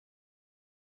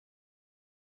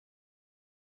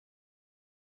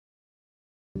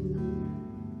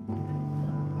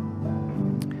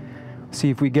See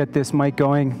if we get this mic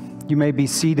going. You may be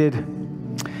seated.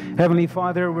 Heavenly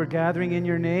Father, we're gathering in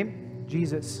your name,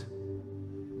 Jesus.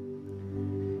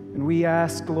 And we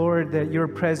ask, Lord, that your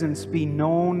presence be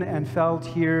known and felt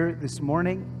here this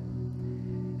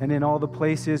morning and in all the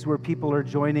places where people are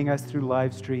joining us through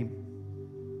live stream.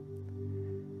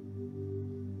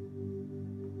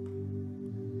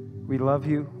 We love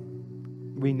you.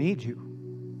 We need you.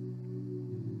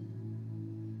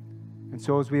 And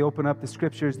so as we open up the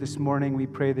scriptures this morning, we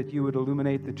pray that you would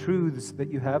illuminate the truths that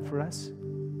you have for us,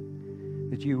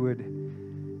 that you would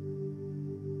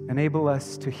enable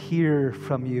us to hear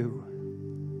from you,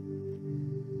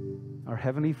 our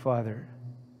Heavenly Father.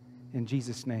 In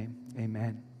Jesus' name,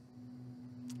 amen.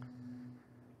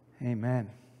 Amen.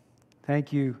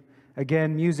 Thank you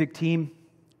again, music team.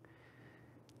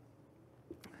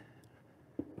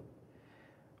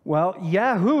 Well,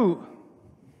 Yahoo!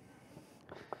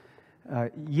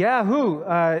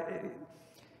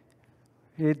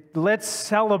 Let's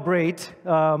celebrate.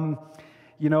 The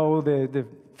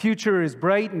future is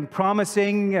bright and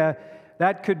promising.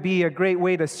 That could be a great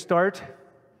way to start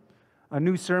a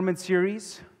new sermon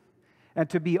series. And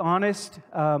to be honest,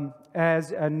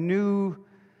 as a new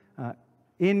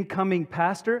incoming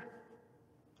pastor,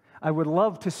 I would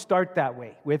love to start that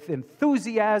way, with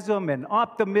enthusiasm and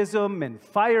optimism and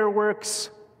fireworks.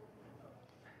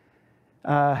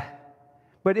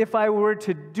 But if I were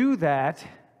to do that,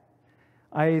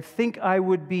 I think I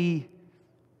would be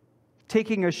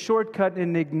taking a shortcut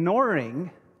and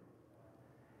ignoring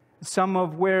some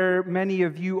of where many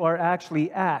of you are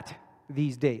actually at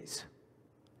these days.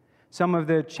 Some of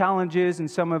the challenges and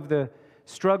some of the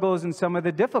struggles and some of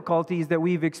the difficulties that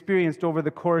we've experienced over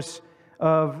the course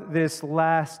of this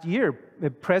last year,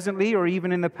 presently or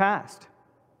even in the past.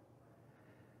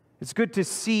 It's good to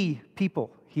see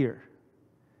people here.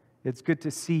 It's good to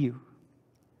see you.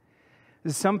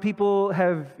 Some people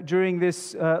have, during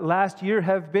this last year,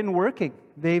 have been working.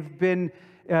 They've been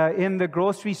in the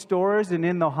grocery stores and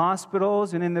in the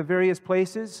hospitals and in the various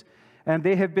places, and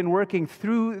they have been working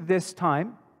through this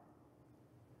time.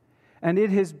 And it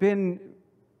has been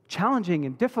challenging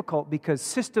and difficult because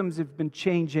systems have been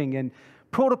changing and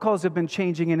protocols have been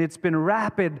changing, and it's been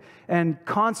rapid and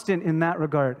constant in that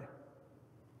regard.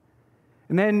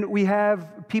 And then we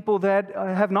have people that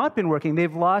have not been working.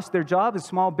 They've lost their job, a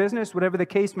small business, whatever the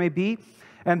case may be,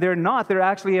 and they're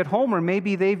actually at home, or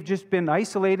maybe they've just been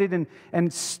isolated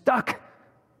and stuck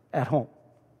at home.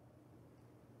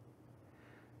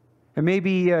 And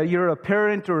maybe you're a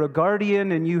parent or a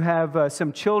guardian and you have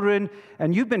some children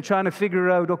and you've been trying to figure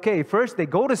out, okay, first they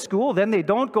go to school, then they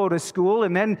don't go to school,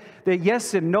 and then they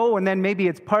yes and no, and then maybe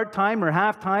it's part-time or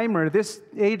half-time or this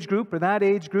age group or that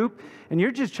age group, and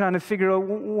you're just trying to figure out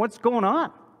what's going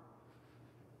on.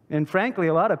 And frankly,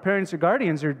 a lot of parents or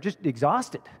guardians are just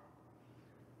exhausted.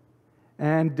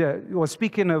 And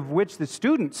speaking of which, the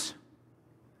students,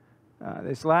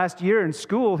 this last year in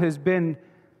school has been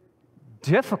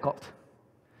difficult.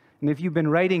 And if you've been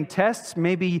writing tests,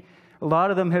 maybe a lot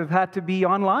of them have had to be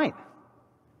online.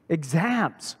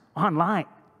 Exams online.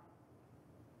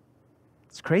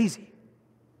 It's crazy.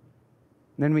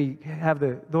 And then we have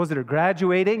those that are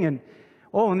graduating, and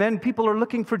then people are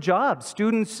looking for jobs.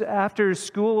 Students after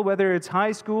school, whether it's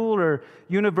high school or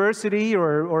university,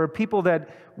 or people that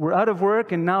were out of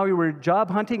work and now we were job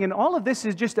hunting. And all of this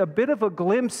is just a bit of a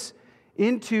glimpse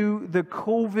into the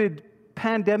COVID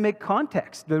pandemic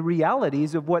context, the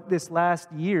realities of what this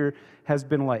last year has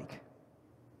been like.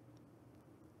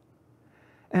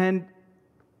 And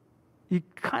you're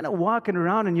kind of walking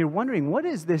around and you're wondering, what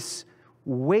is this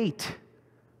weight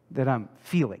that I'm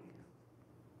feeling?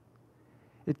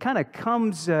 It kind of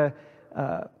comes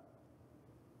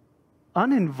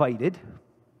uninvited.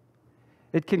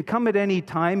 It can come at any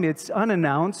time. It's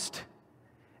unannounced.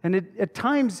 And at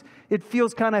times, it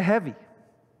feels kind of heavy.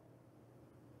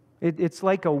 It's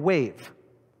like a wave.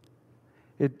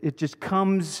 It just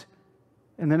comes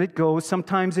and then it goes.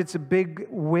 Sometimes it's a big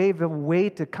wave of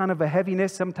weight, a kind of a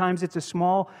heaviness. Sometimes it's a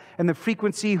small, and the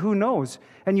frequency, who knows?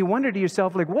 And you wonder to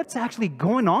yourself, like, what's actually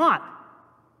going on?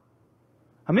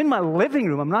 I'm in my living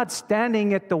room. I'm not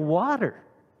standing at the water.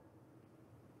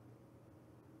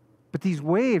 But these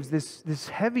waves, this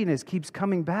heaviness keeps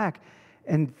coming back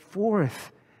and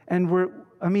forth. And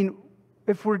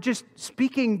if we're just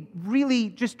speaking really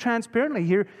just transparently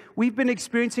here, we've been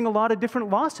experiencing a lot of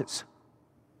different losses.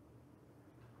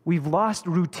 We've lost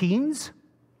routines.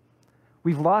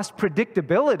 We've lost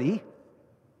predictability.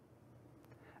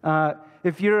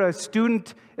 If you're a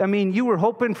student, you were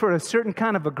hoping for a certain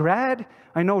kind of a grad.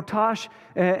 I know Tosh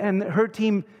and her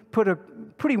team put a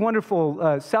pretty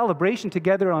wonderful celebration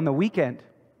together on the weekend.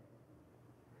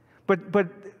 But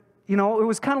it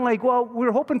was kind of like, well, we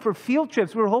were hoping for field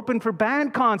trips. We were hoping for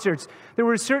band concerts. There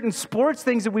were certain sports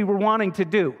things that we were wanting to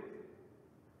do.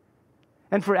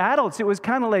 And for adults, it was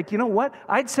kind of like, you know what?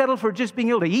 I'd settle for just being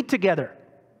able to eat together.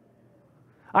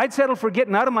 I'd settle for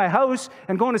getting out of my house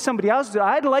and going to somebody else's.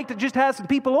 I'd like to just have some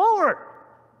people over.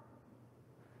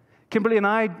 Kimberly and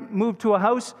I moved to a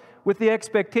house with the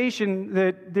expectation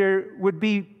that there would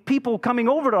be people coming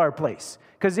over to our place.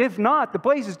 Because if not, the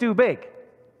place is too big.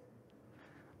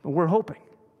 But we're hoping.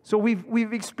 So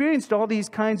we've experienced all these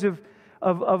kinds of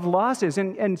losses.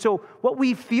 And so what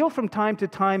we feel from time to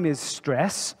time is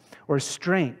stress or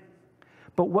strain.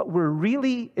 But what we're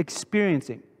really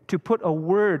experiencing, to put a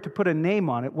word, to put a name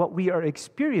on it, what we are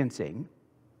experiencing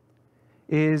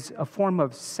is a form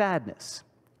of sadness.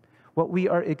 What we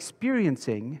are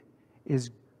experiencing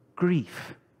is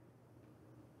grief.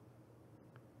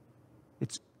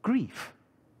 It's grief.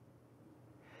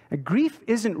 And grief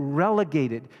isn't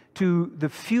relegated to the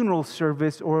funeral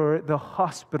service or the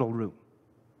hospital room.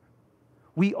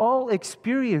 We all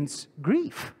experience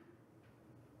grief.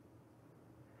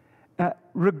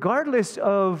 Regardless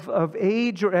of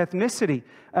age or ethnicity,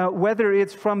 whether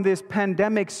it's from this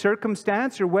pandemic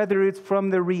circumstance or whether it's from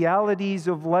the realities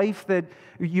of life that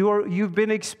you've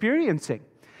been experiencing.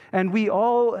 And we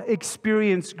all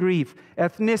experience grief.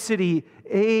 Ethnicity,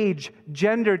 age,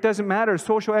 gender, it doesn't matter.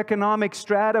 Socioeconomic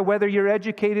strata, whether you're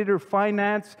educated or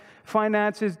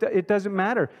finances, it doesn't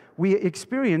matter. We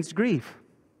experience grief.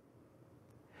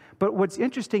 But what's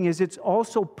interesting is it's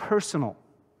also personal.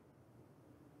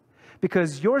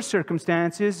 Because your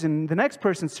circumstances and the next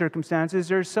person's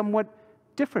circumstances are somewhat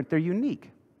different. They're unique.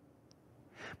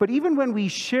 But even when we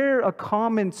share a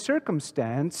common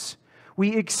circumstance,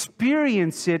 we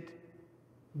experience it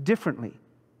differently.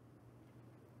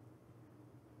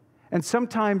 And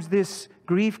sometimes this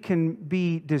grief can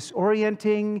be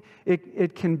disorienting.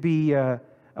 It can be,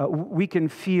 we can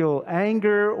feel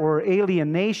anger or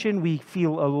alienation. We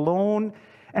feel alone.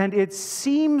 And it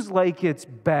seems like it's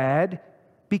bad,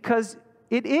 because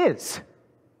it is.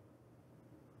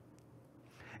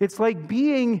 It's like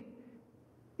being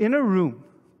in a room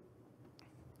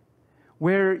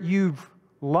where you've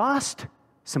lost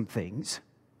some things,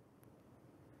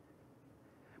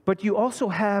 but you also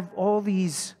have all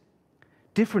these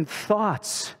different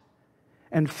thoughts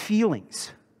and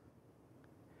feelings,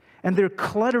 and they're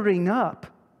cluttering up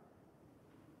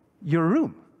your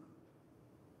room.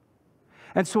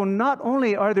 And so not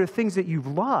only are there things that you've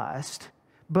lost,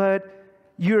 but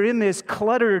you're in this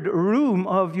cluttered room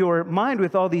of your mind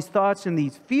with all these thoughts and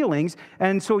these feelings,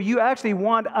 and so you actually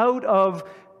want out of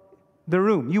the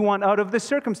room. You want out of the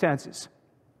circumstances.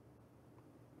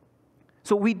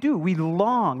 So we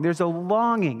long. There's a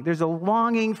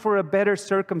longing for a better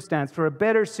circumstance, for a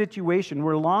better situation.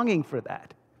 We're longing for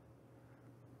that.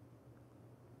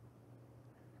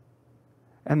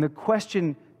 And the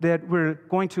question that we're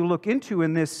going to look into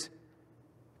in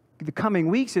the coming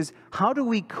weeks is, how do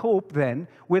we cope then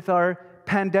with our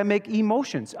pandemic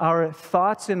emotions, our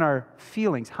thoughts and our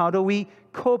feelings? How do we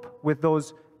cope with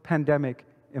those pandemic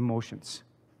emotions?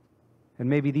 And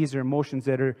maybe these are emotions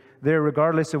that are there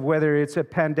regardless of whether it's a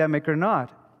pandemic or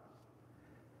not.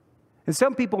 And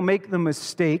some people make the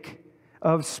mistake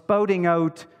of spouting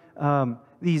out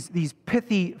these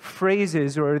pithy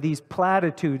phrases or these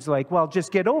platitudes like, well,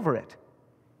 just get over it.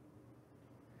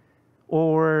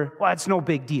 Or, well, it's no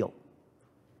big deal.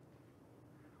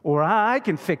 Or, I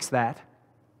can fix that.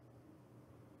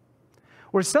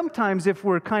 Or sometimes if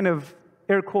we're kind of,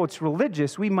 air quotes,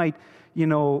 religious, we might,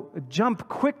 jump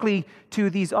quickly to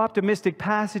these optimistic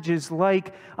passages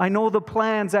like, I know the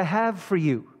plans I have for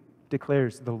you,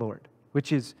 declares the Lord,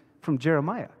 which is from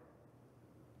Jeremiah.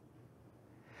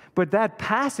 But that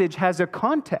passage has a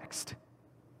context.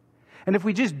 And if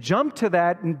we just jump to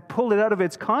that and pull it out of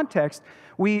its context,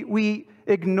 we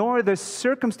ignore the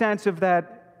circumstance of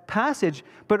that passage,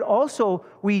 but also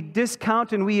we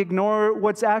discount and we ignore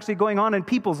what's actually going on in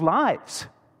people's lives.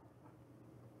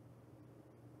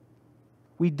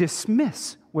 We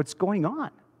dismiss what's going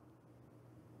on.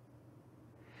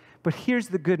 But here's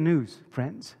the good news,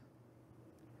 friends,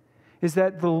 is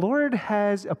that the Lord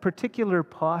has a particular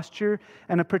posture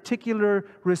and a particular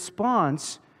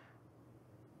response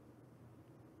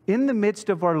in the midst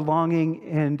of our longing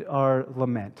and our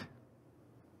lament.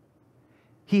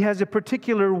 He has a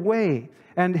particular way,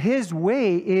 and His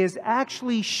way is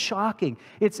actually shocking.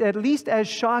 It's at least as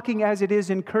shocking as it is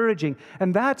encouraging,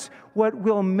 and that's what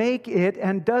will make it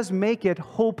and does make it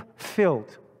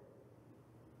hope-filled.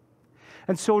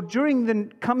 And so during the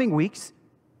coming weeks,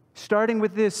 starting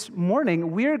with this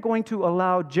morning, we're going to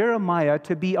allow Jeremiah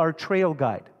to be our trail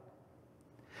guide.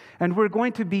 And we're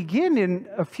going to begin in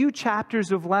a few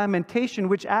chapters of Lamentation,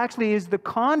 which actually is the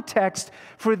context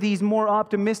for these more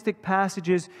optimistic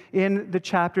passages in the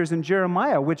chapters in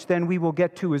Jeremiah, which then we will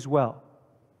get to as well.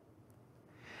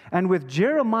 And with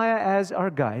Jeremiah as our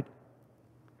guide,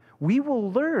 we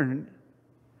will learn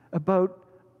about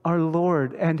our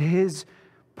Lord and His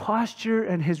posture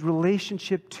and His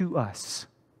relationship to us.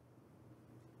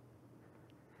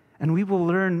 And we will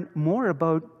learn more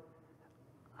about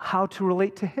how to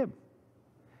relate to Him,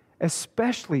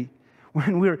 especially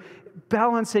when we're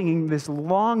balancing this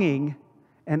longing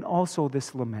and also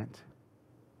this lament.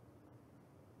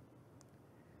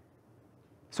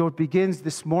 So it begins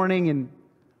this morning in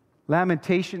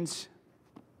Lamentations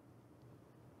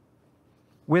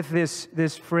with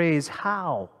this phrase,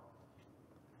 how?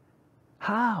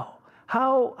 How?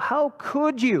 How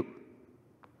could you?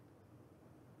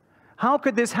 How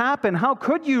could this happen? How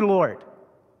could you, Lord?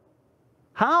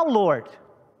 How, Lord?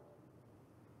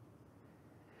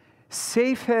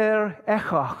 Sefer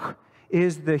Echach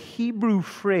is the Hebrew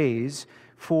phrase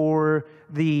for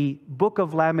the book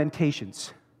of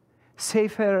Lamentations.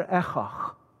 Sefer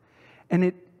Echach. And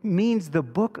it means the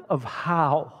book of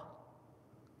how,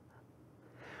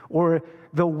 or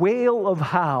the wail of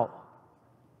how.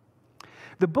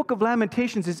 The book of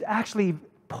Lamentations is actually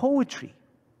poetry.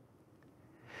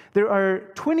 There are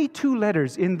 22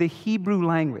 letters in the Hebrew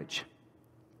language.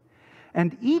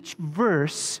 And each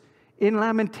verse in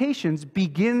Lamentations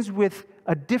begins with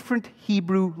a different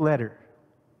Hebrew letter.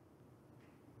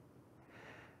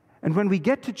 And when we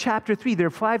get to chapter 3, there are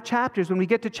 5 chapters. When we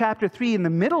get to chapter 3 in the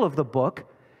middle of the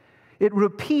book, it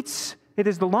repeats, it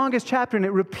is the longest chapter, and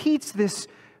it repeats this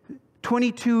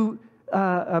 22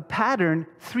 pattern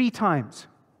 3 times.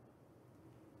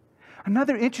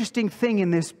 Another interesting thing in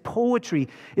this poetry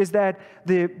is that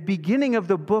the beginning of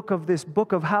the book of this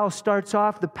book of How starts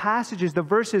off, the passages, the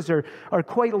verses are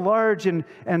quite large and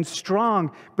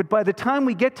strong. But by the time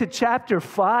we get to chapter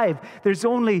 5, there's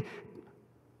only,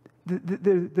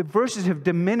 the verses have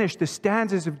diminished, the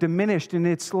stanzas have diminished, and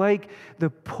it's like the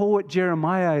poet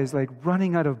Jeremiah is like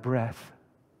running out of breath.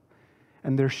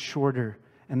 And they're shorter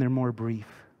and they're more brief.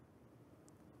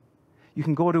 You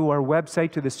can go to our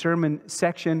website, to the sermon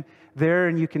section there,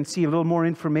 and you can see a little more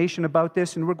information about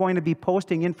this. And we're going to be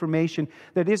posting information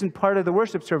that isn't part of the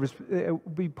worship service. We'll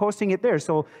be posting it there,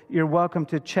 so you're welcome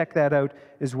to check that out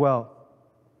as well.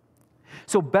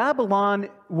 So Babylon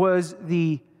was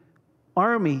the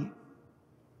army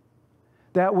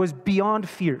that was beyond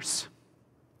fierce.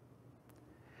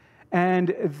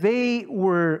 And they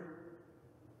were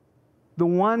the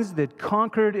ones that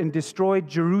conquered and destroyed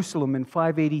Jerusalem in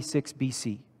 586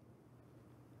 BC.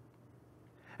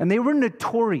 And they were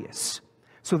notorious.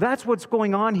 So that's what's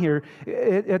going on here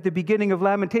at the beginning of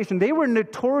Lamentation. They were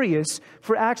notorious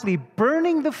for actually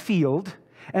burning the field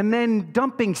and then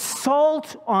dumping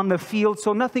salt on the field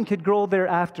so nothing could grow there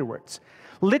afterwards.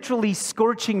 Literally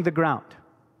scorching the ground.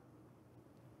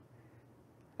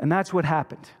 And that's what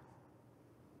happened.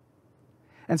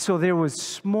 And so there was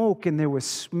smoke and there was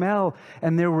smell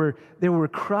and there were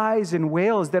cries and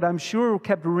wails that I'm sure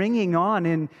kept ringing on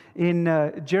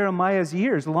in Jeremiah's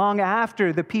ears long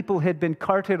after the people had been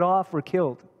carted off or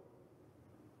killed.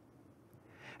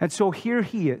 And so here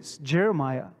he is,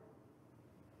 Jeremiah,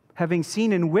 having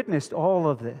seen and witnessed all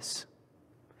of this.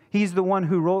 He's the one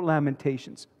who wrote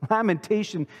Lamentations.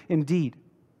 Lamentation indeed.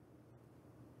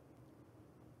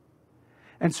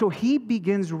 And so he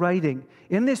begins writing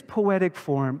in this poetic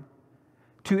form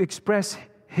to express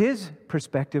his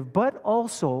perspective, but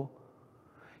also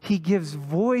he gives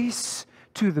voice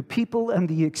to the people and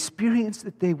the experience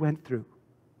that they went through.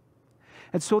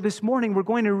 And so this morning we're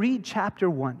going to read chapter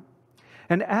 1.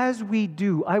 And as we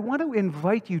do, I want to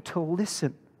invite you to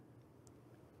listen.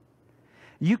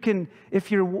 You can, if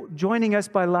you're joining us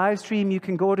by live stream, you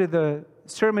can go to the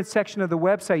sermon section of the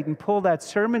website and pull that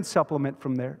sermon supplement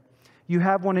from there. You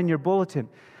have one in your bulletin.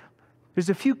 There's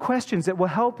a few questions that will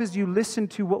help as you listen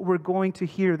to what we're going to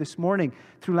hear this morning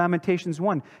through Lamentations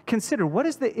 1. Consider, what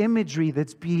is the imagery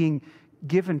that's being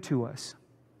given to us?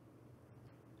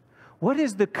 What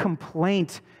is the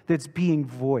complaint that's being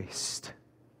voiced?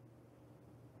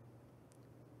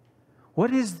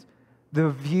 What is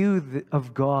the view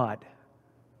of God?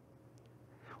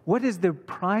 What is the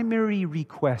primary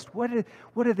request? What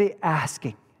are they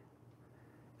asking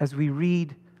as we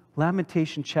read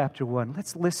Lamentation chapter 1.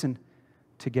 Let's listen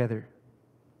together.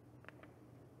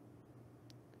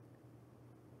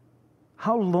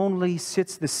 How lonely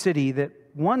sits the city that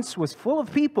once was full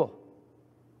of people.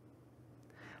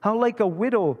 How like a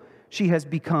widow she has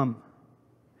become.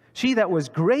 She that was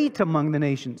great among the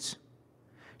nations.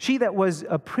 She that was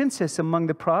a princess among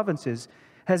the provinces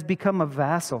has become a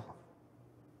vassal.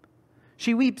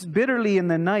 She weeps bitterly in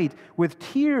the night with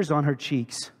tears on her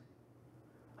cheeks.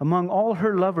 Among all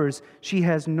her lovers, she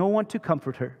has no one to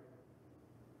comfort her.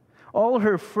 All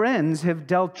her friends have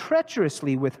dealt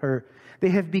treacherously with her. They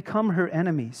have become her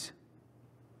enemies.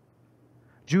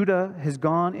 Judah has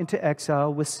gone into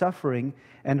exile with suffering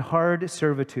and hard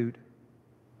servitude.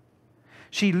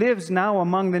 She lives now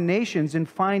among the nations and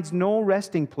finds no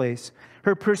resting place.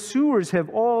 Her pursuers have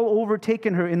all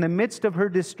overtaken her in the midst of her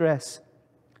distress.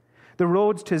 The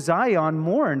roads to Zion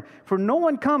mourn, for no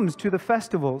one comes to the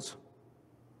festivals.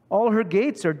 All her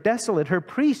gates are desolate, her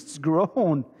priests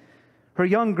groan. Her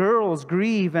young girls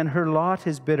grieve, and her lot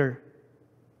is bitter.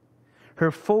 Her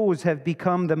foes have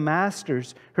become the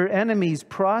masters. Her enemies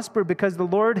prosper because the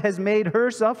Lord has made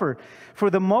her suffer for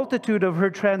the multitude of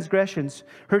her transgressions.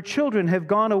 Her children have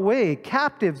gone away,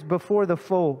 captives before the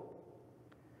foe.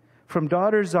 From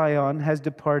daughter Zion has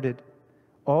departed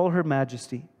all her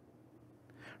majesty.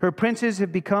 Her princes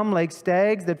have become like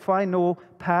stags that find no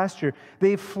pasture.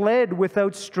 They fled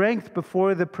without strength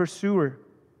before the pursuer.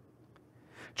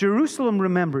 Jerusalem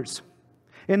remembers,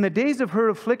 in the days of her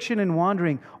affliction and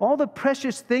wandering, all the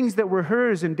precious things that were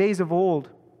hers in days of old.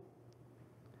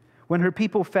 When her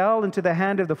people fell into the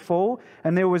hand of the foe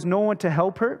and there was no one to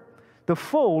help her, the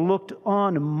foe looked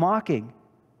on mocking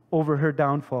over her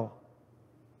downfall.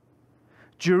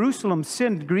 Jerusalem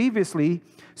sinned grievously,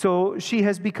 so she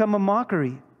has become a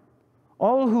mockery.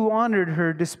 All who honored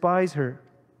her despise her,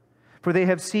 for they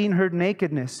have seen her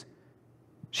nakedness.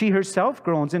 She herself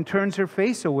groans and turns her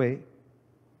face away.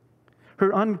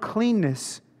 Her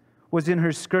uncleanness was in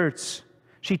her skirts.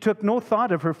 She took no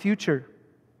thought of her future.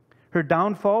 Her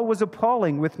downfall was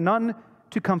appalling, with none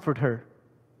to comfort her.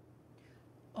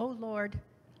 O Lord,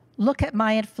 look at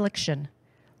my affliction,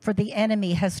 for the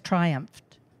enemy has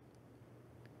triumphed.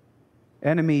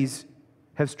 Enemies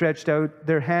have stretched out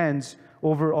their hands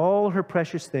over all her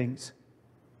precious things.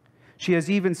 She has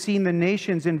even seen the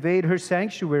nations invade her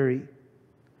sanctuary,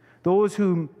 those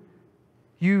whom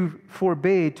you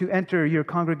forbade to enter your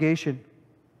congregation.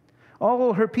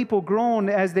 All her people groan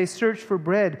as they search for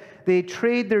bread. They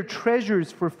trade their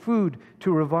treasures for food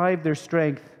to revive their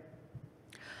strength.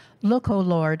 Look, O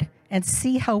Lord, and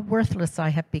see how worthless I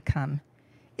have become.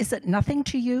 Is it nothing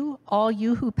to you, all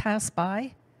you who pass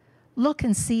by? Look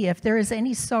and see if there is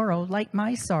any sorrow like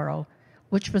my sorrow,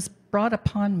 which was brought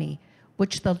upon me,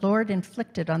 which the Lord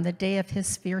inflicted on the day of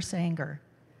his fierce anger.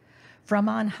 From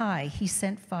on high he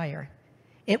sent fire.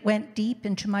 It went deep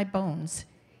into my bones.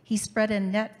 He spread a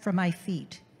net for my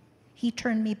feet. He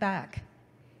turned me back.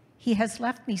 He has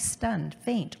left me stunned,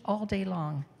 faint all day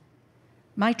long.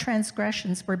 My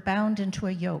transgressions were bound into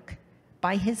a yoke.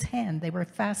 By his hand they were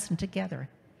fastened together.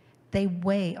 They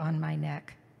weigh on my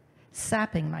neck,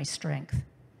 sapping my strength.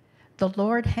 The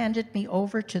Lord handed me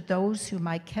over to those whom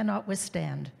I cannot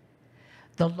withstand.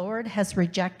 The Lord has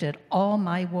rejected all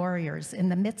my warriors in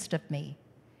the midst of me.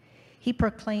 He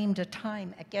proclaimed a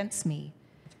time against me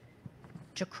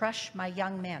to crush my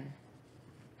young men.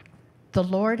 The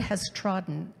Lord has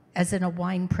trodden, as in a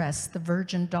winepress, the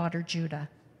virgin daughter Judah.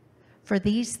 For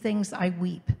these things I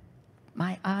weep.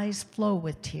 My eyes flow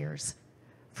with tears,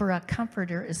 for a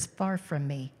comforter is far from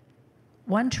me,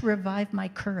 one to revive my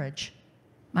courage.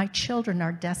 My children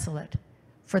are desolate,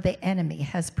 for the enemy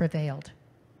has prevailed.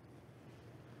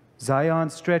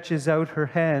 Zion stretches out her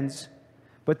hands,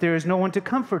 but there is no one to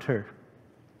comfort her.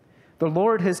 The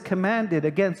Lord has commanded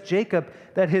against Jacob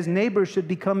that his neighbors should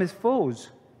become his foes.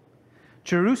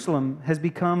 Jerusalem has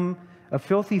become a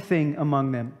filthy thing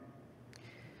among them.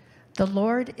 The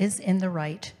Lord is in the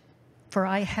right, for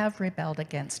I have rebelled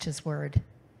against his word.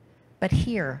 But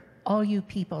hear, all you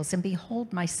peoples, and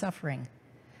behold my suffering.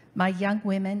 My young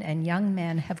women and young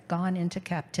men have gone into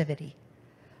captivity.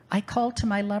 I called to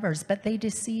my lovers, but they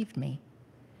deceived me.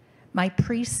 My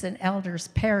priests and elders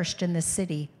perished in the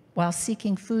city while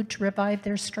seeking food to revive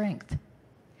their strength.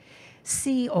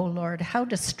 See, O Lord, how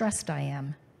distressed I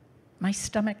am. My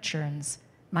stomach churns.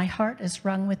 My heart is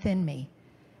wrung within me,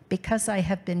 because I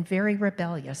have been very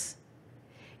rebellious.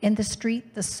 In the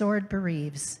street, the sword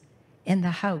bereaves. In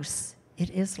the house, it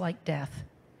is like death.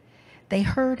 They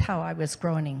heard how I was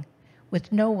groaning,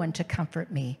 with no one to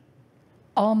comfort me.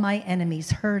 All my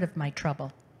enemies heard of my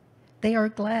trouble. They are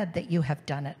glad that you have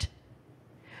done it.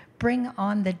 Bring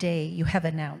on the day you have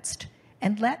announced,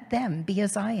 and let them be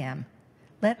as I am.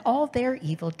 Let all their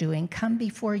evil doing come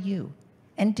before you,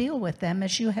 and deal with them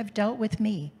as you have dealt with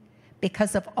me,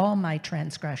 because of all my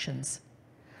transgressions.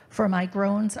 For my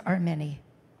groans are many,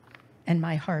 and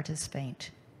my heart is faint.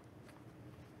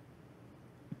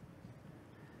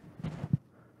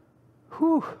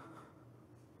 Whew.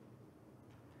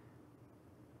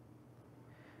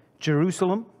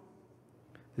 Jerusalem,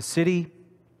 the city,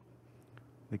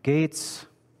 the gates,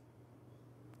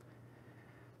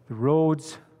 the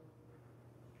roads,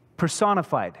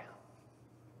 personified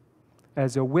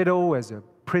as a widow, as a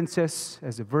princess,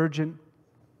 as a virgin,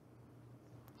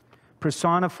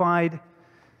 personified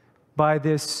by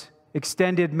this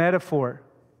extended metaphor.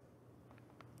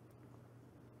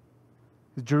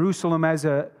 Jerusalem as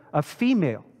a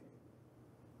female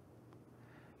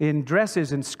in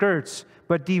dresses and skirts,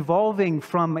 but devolving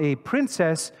from a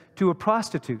princess to a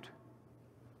prostitute.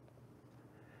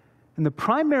 And the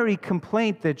primary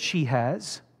complaint that she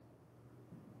has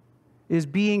is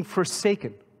being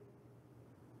forsaken,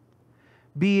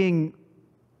 being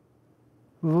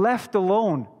left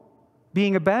alone,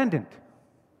 being abandoned,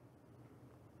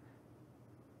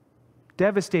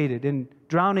 devastated, and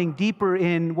drowning deeper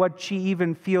in what she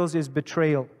even feels is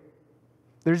betrayal.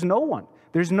 There's no one.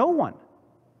 There's no one.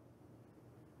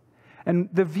 And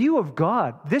the view of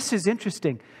God, this is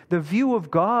interesting. The view of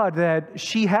God that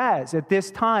she has at this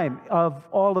time of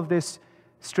all of this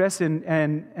stress and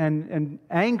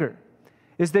anger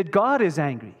is that God is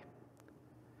angry.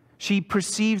 She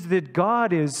perceives that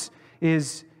God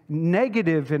is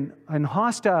negative and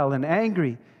hostile and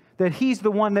angry, that He's the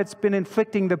one that's been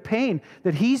inflicting the pain,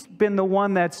 that He's been the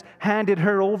one that's handed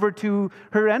her over to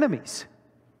her enemies.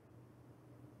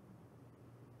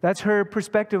 That's her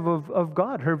perspective of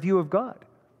God, her view of God.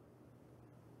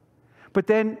 But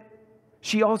then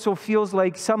she also feels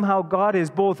like somehow God is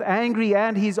both angry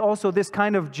and He's also this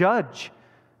kind of judge.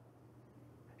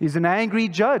 He's an angry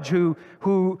judge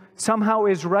who somehow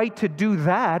is right to do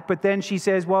that, but then she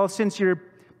says, well, since you're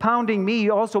pounding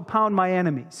me, also pound my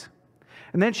enemies.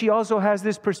 And then she also has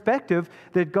this perspective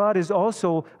that God is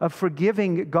also a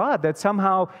forgiving God, that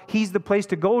somehow He's the place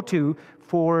to go to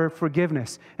for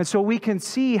forgiveness. And so we can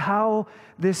see how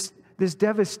this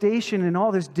devastation and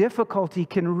all this difficulty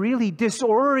can really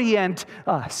disorient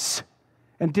us,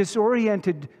 and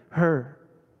disoriented her,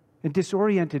 and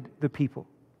disoriented the people.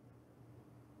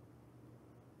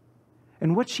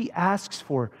 And what she asks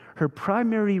for, her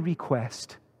primary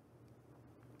request,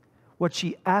 what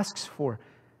she asks for,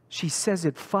 she says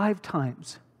it 5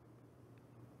 times,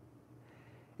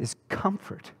 is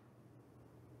comfort.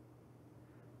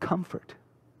 Comfort.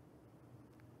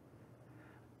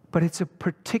 But it's a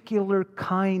particular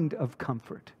kind of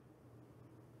comfort.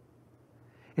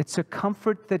 It's a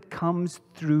comfort that comes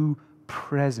through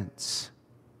presence.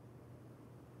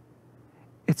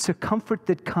 It's a comfort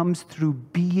that comes through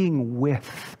being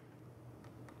with.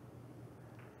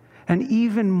 And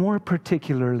even more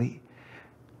particularly,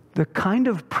 the kind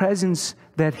of presence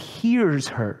that hears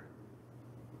her,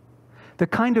 the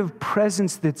kind of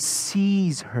presence that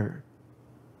sees her.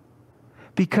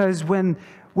 Because when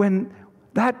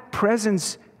that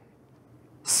presence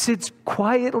sits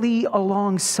quietly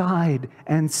alongside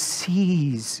and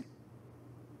sees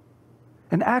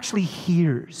and actually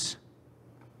hears,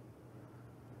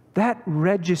 that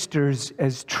registers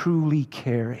as truly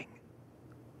caring.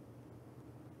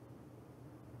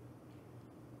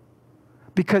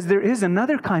 Because there is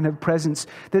another kind of presence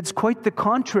that's quite the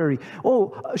contrary.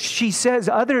 Oh, she says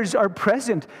others are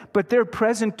present, but they're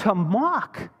present to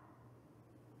mock.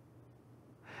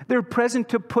 They're present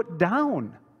to put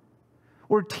down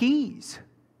or tease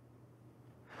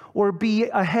or be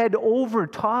ahead over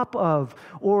top of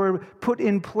or put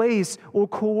in place or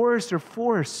coerce or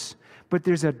force. But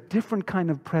there's a different kind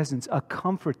of presence, a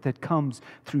comfort that comes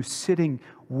through sitting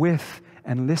with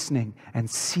and listening and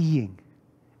seeing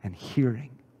and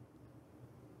hearing.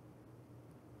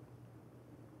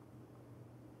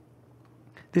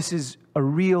 This is a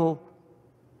real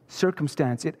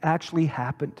circumstance. It actually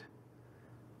happened.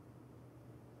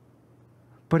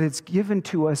 But it's given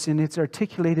to us and it's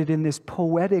articulated in this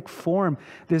poetic form,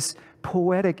 this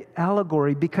poetic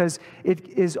allegory, because it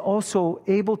is also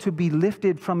able to be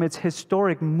lifted from its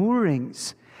historic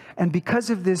moorings. And because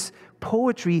of this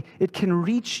poetry, it can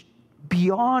reach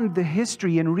beyond the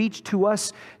history and reach to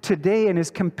us today and is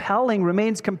compelling,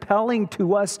 remains compelling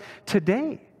to us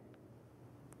today.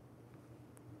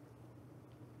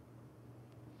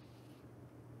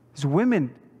 As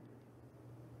women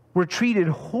were treated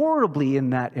horribly in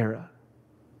that era.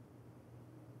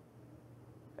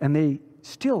 And they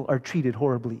still are treated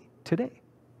horribly today.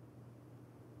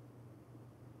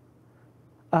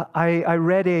 I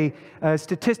read a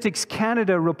Statistics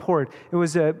Canada report. It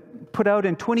was put out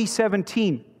in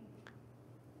 2017.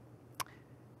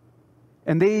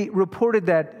 And they reported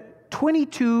that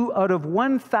 22 out of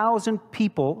 1,000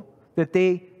 people that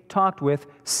they talked with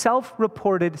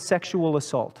self-reported sexual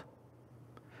assault.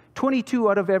 22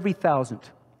 out of every 1,000.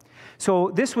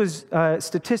 So this was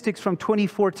statistics from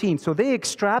 2014. So they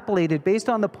extrapolated, based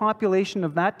on the population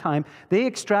of that time, they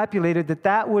extrapolated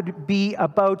that would be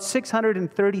about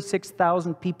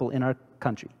 636,000 people in our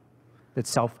country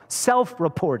that's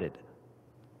self-reported.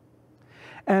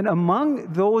 And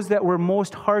among those that were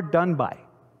most hard done by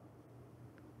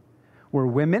were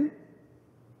women,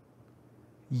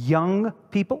 young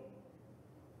people,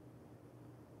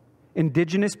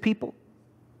 indigenous people,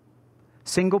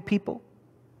 single people,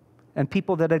 and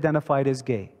people that identified as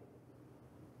gay.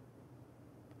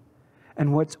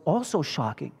 And what's also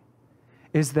shocking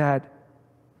is that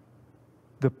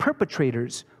the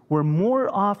perpetrators were more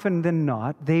often than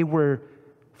not, they were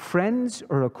friends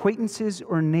or acquaintances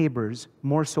or neighbors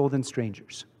more so than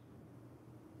strangers.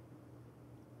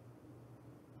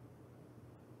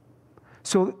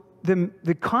 So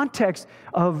the context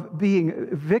of being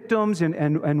victims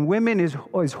and women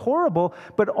is horrible,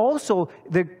 but also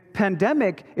the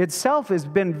pandemic itself has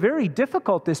been very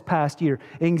difficult this past year.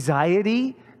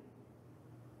 Anxiety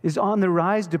is on the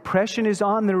rise. Depression is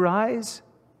on the rise.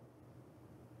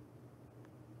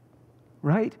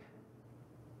 Right?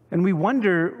 And we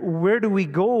wonder, where do we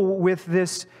go with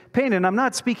this pain? And I'm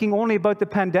not speaking only about the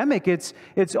pandemic. It's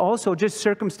also just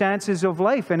circumstances of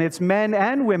life. And it's men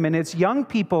and women. It's young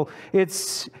people.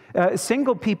 It's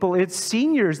single people. It's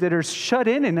seniors that are shut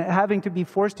in and having to be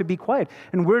forced to be quiet.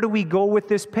 And where do we go with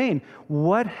this pain?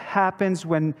 What happens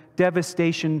when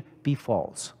devastation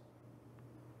befalls?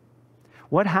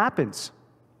 What happens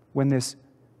when this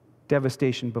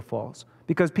devastation befalls?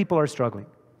 Because people are struggling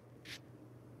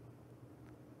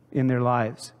in their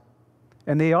lives.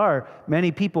 And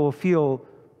many people feel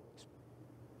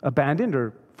abandoned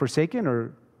or forsaken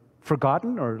or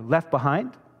forgotten or left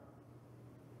behind.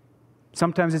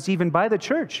 Sometimes it's even by the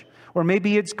church, or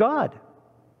maybe it's God.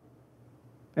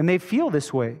 And they feel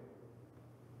this way.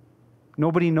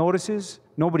 Nobody notices,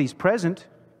 nobody's present,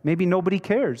 maybe nobody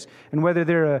cares. And whether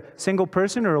they're a single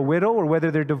person or a widow, or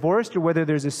whether they're divorced, or whether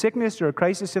there's a sickness or a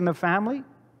crisis in the family.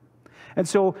 And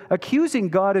so accusing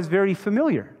God is very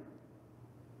familiar.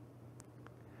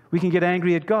 We can get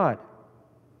angry at God.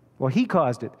 Well, He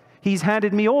caused it. He's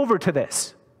handed me over to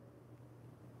this.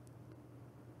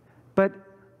 But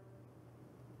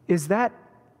is that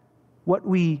what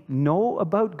we know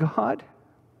about God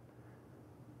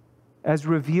as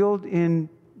revealed in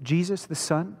Jesus the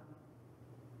Son?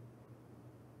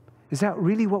 Is that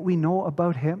really what we know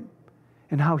about Him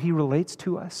and how He relates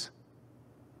to us?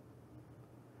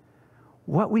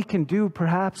 What we can do,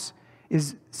 perhaps,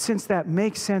 is, since that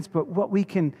makes sense, but what we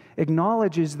can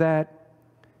acknowledge is that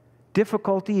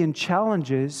difficulty and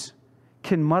challenges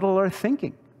can muddle our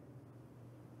thinking.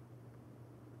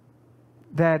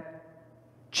 That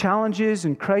challenges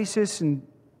and crisis and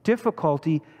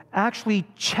difficulty actually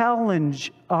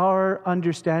challenge our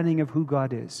understanding of who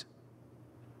God is.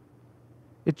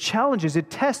 It challenges, it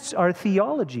tests our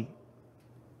theology.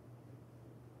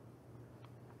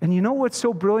 And you know what's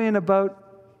so brilliant about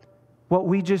what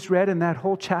we just read in that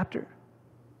whole chapter?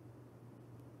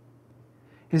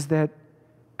 Is that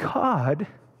God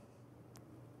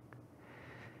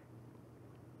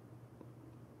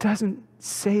doesn't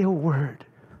say a word.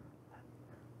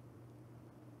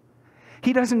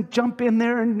 He doesn't jump in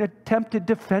there and attempt to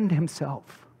defend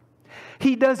Himself.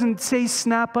 He doesn't say,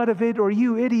 snap out of it, or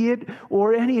you idiot,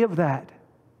 or any of that.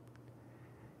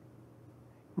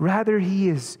 Rather, He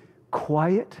is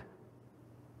quiet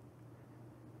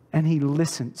and He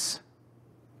listens.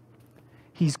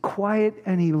 He's quiet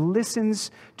and He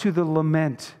listens to the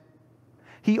lament.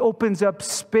 He opens up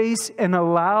space and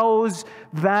allows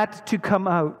that to come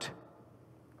out.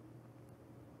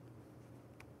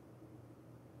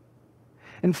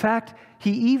 In fact,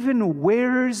 He even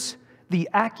wears the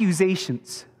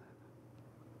accusations.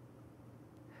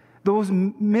 Those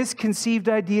misconceived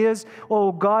ideas,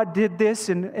 oh, God did this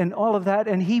and all of that,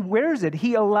 and He wears it.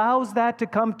 He allows that to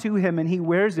come to Him, and He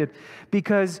wears it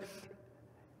because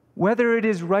whether it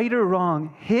is right or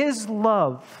wrong, His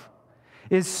love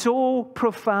is so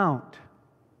profound.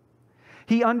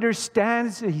 He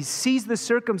understands, He sees the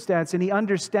circumstance, and He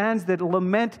understands that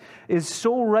lament is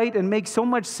so right and makes so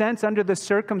much sense under the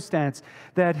circumstance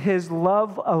that His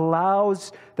love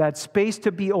allows that space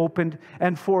to be opened,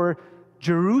 and for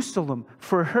Jerusalem,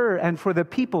 for her and for the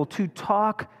people to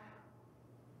talk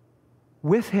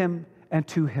with Him and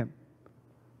to Him.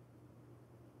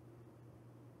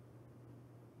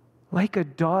 Like a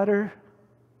daughter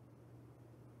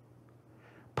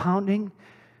pounding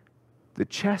the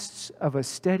chests of a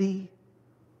steady,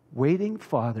 waiting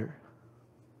father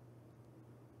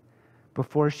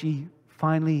before she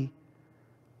finally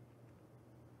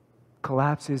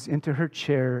collapses into her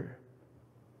chair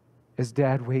as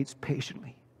Dad waits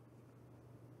patiently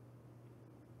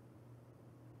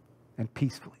and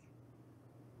peacefully.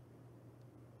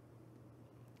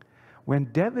 When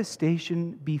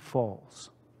devastation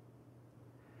befalls,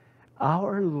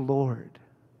 our Lord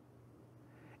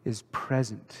is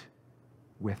present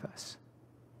with us.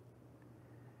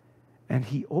 And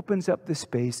He opens up the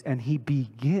space and He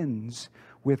begins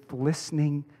with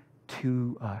listening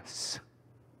to us.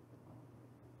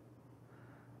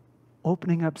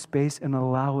 Opening up space and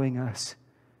allowing us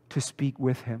to speak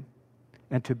with Him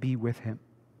and to be with Him.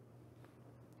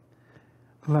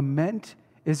 Lament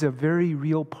is a very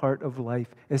real part of life,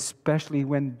 especially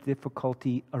when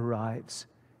difficulty arrives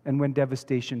and when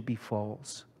devastation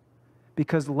befalls,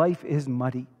 because life is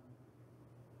muddy.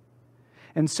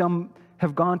 And some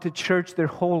have gone to church their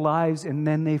whole lives and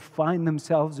then they find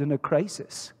themselves in a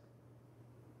crisis.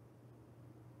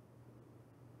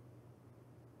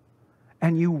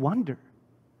 And you wonder.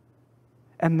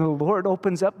 And the Lord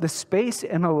opens up the space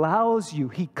and allows you.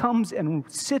 He comes and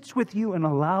sits with you and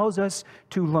allows us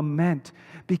to lament.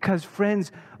 Because,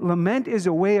 friends, lament is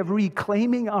a way of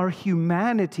reclaiming our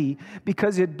humanity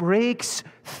because it breaks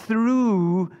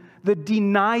through the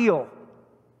denial.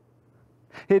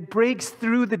 It breaks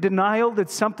through the denial that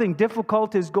something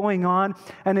difficult is going on,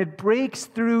 and it breaks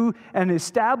through and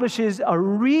establishes a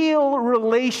real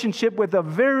relationship with a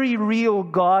very real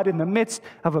God in the midst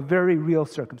of a very real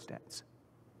circumstance.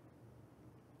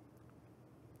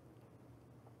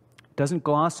 Doesn't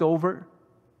gloss over.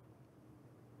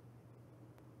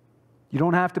 You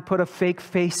don't have to put a fake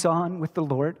face on with the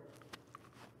Lord.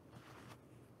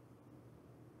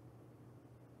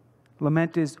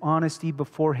 Lament is honesty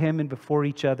before Him and before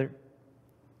each other.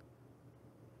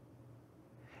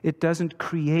 It doesn't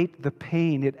create the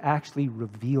pain, it actually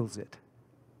reveals it.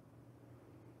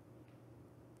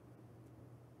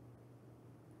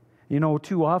 You know,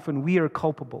 too often we are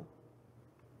culpable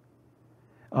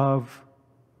of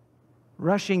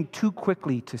rushing too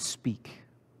quickly to speak.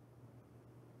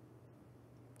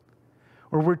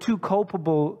 Or we're too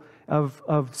culpable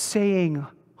of saying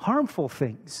harmful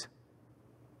things.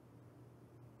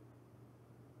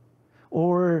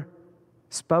 Or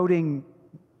spouting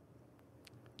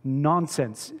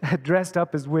nonsense dressed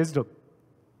up as wisdom.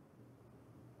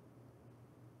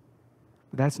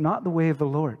 But that's not the way of the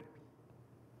Lord.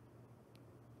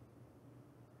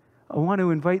 I want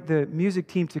to invite the music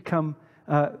team to come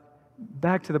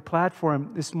back to the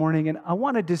platform this morning, and I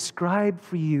want to describe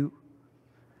for you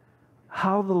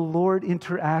how the Lord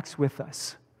interacts with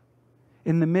us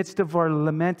in the midst of our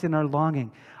lament and our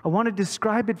longing. I want to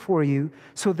describe it for you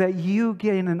so that you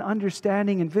gain an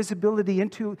understanding and visibility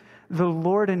into the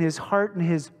Lord and His heart and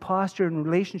His posture and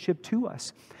relationship to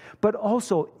us. But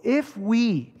also, if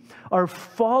we are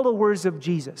followers of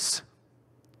Jesus,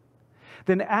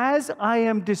 then as I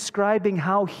am describing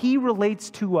how He relates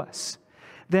to us,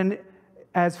 then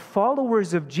as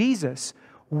followers of Jesus,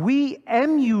 we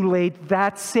emulate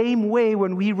that same way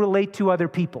when we relate to other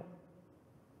people.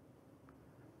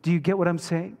 Do you get what I'm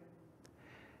saying?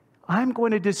 I'm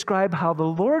going to describe how the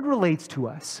Lord relates to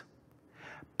us.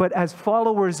 But as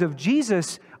followers of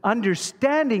Jesus,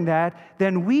 understanding that,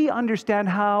 then we understand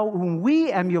how, when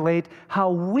we emulate,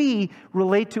 how we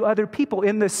relate to other people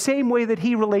in the same way that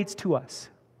He relates to us.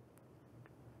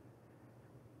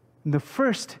 And the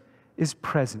first is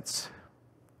presence.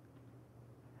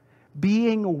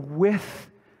 Being with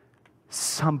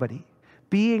somebody,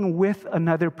 being with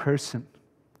another person.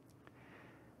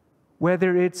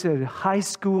 Whether it's a high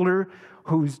schooler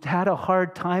who's had a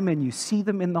hard time and you see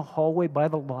them in the hallway by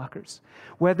the lockers,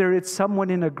 whether it's someone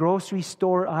in a grocery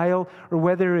store aisle, or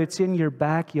whether it's in your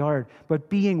backyard, but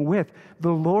being with.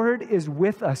 The Lord is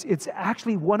with us. It's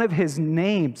actually one of His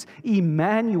names,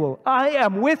 Emmanuel. I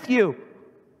am with you.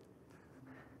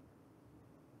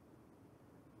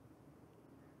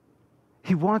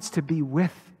 He wants to be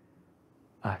with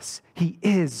us. He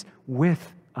is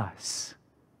with us.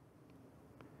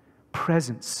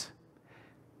 Presence.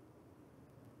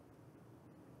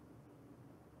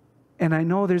 And I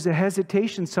know there's a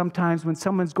hesitation sometimes when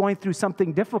someone's going through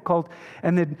something difficult,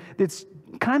 and it's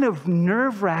kind of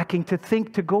nerve-wracking to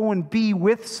think to go and be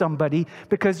with somebody,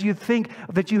 because you think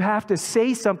that you have to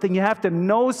say something, you have to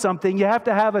know something, you have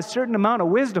to have a certain amount of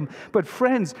wisdom. But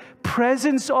friends,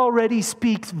 presence already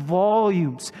speaks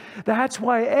volumes. That's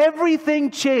why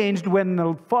everything changed when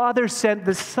the Father sent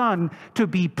the Son to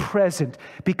be present,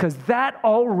 because that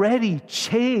already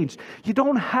changed. You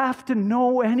don't have to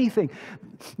know anything.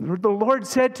 The Lord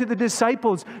said to the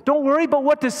disciples, don't worry about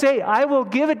what to say, I will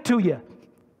give it to you.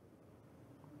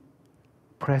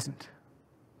 Present.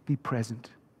 Be present.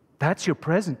 That's your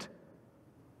present.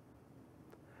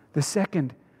 The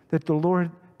second that the Lord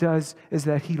does is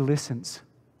that He listens.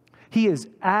 He is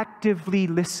actively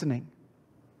listening.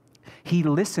 He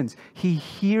listens. He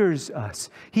hears us.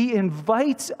 He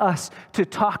invites us to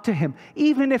talk to Him,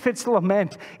 even if it's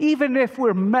lament, even if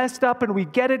we're messed up and we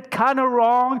get it kind of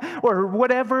wrong or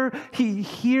whatever. He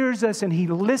hears us and He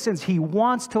listens. He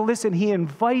wants to listen. He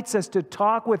invites us to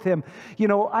talk with Him. You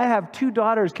know, I have 2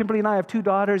 daughters. Kimberly and I have 2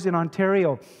 daughters in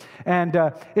Ontario. And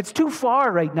it's too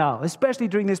far right now, especially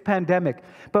during this pandemic.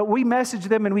 But we message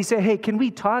them and we say, hey, can we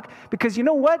talk? Because you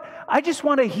know what? I just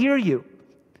want to hear you.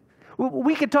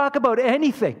 We could talk about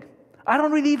anything. I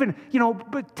don't really even,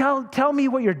 but tell me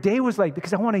what your day was like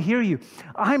because I want to hear you.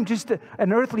 I'm just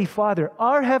an earthly father.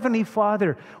 Our Heavenly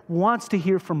Father wants to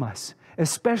hear from us,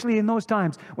 especially in those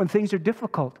times when things are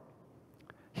difficult.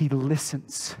 He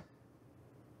listens.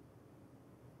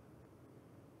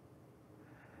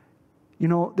 You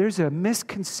know, there's a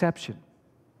misconception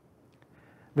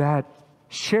that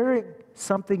sharing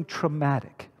something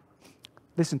traumatic,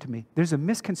 listen to me, there's a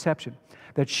misconception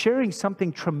that sharing something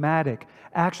traumatic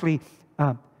actually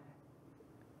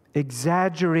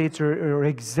exaggerates or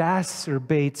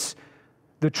exacerbates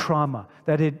the trauma,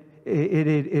 that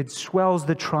it swells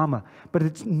the trauma. But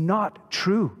it's not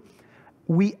true.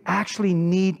 We actually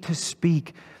need to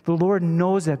speak. The Lord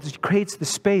knows that. It creates the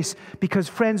space because,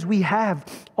 friends, we have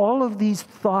all of these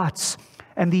thoughts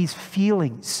and these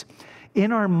feelings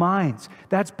in our minds.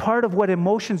 That's part of what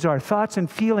emotions are, thoughts and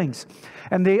feelings.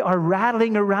 And they are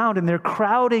rattling around and they're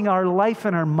crowding our life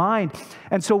and our mind.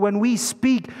 And so when we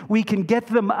speak, we can get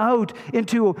them out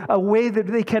into a way that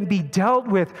they can be dealt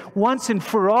with once and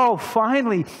for all.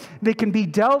 Finally, they can be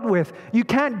dealt with. You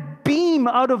can't beam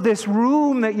out of this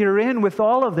room that you're in with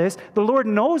all of this. The Lord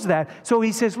knows that. So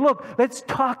He says, look, let's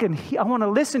talk and I want to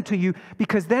listen to you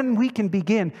because then we can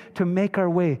begin to make our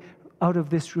way out of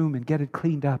this room and get it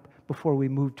cleaned up before we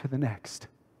move to the next.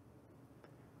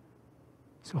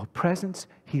 So presence,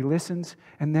 He listens,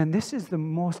 and then this is the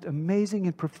most amazing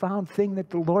and profound thing that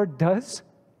the Lord does,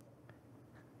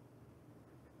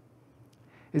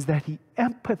 is that He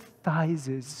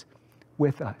empathizes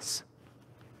with us.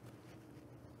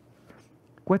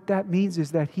 What that means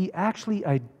is that He actually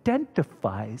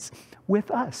identifies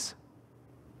with us.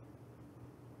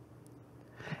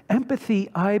 Empathy,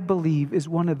 I believe, is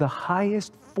one of the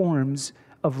highest forms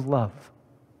of love.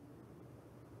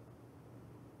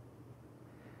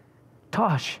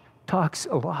 Tosh talks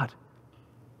a lot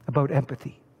about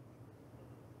empathy.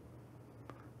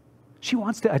 She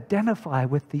wants to identify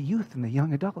with the youth and the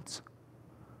young adults.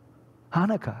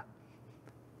 Hanukkah,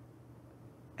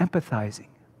 empathizing,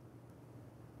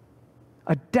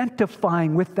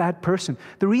 identifying with that person.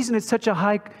 The reason it's such a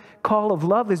high call of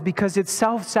love is because it's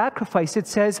self-sacrifice. It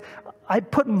says, I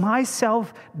put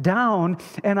myself down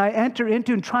and I enter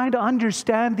into and trying to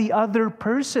understand the other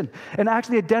person and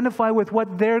actually identify with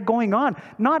what they're going on.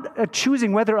 Not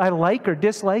choosing whether I like or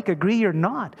dislike, agree or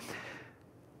not.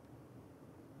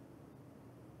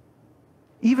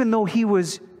 Even though He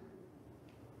was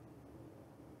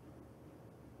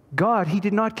God, He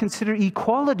did not consider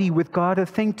equality with God a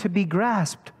thing to be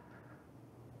grasped,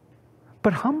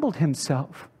 but humbled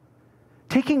Himself,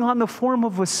 taking on the form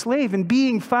of a slave and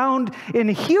being found in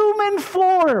human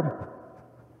form.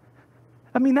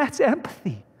 I mean, that's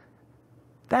empathy.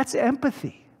 That's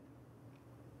empathy.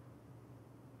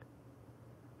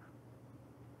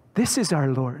 This is our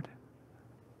Lord.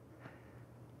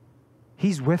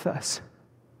 He's with us.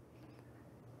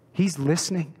 He's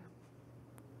listening.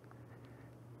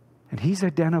 And He's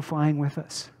identifying with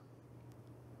us.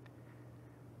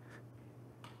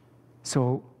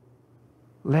 So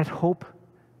let hope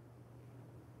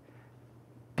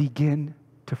begin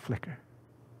to flicker.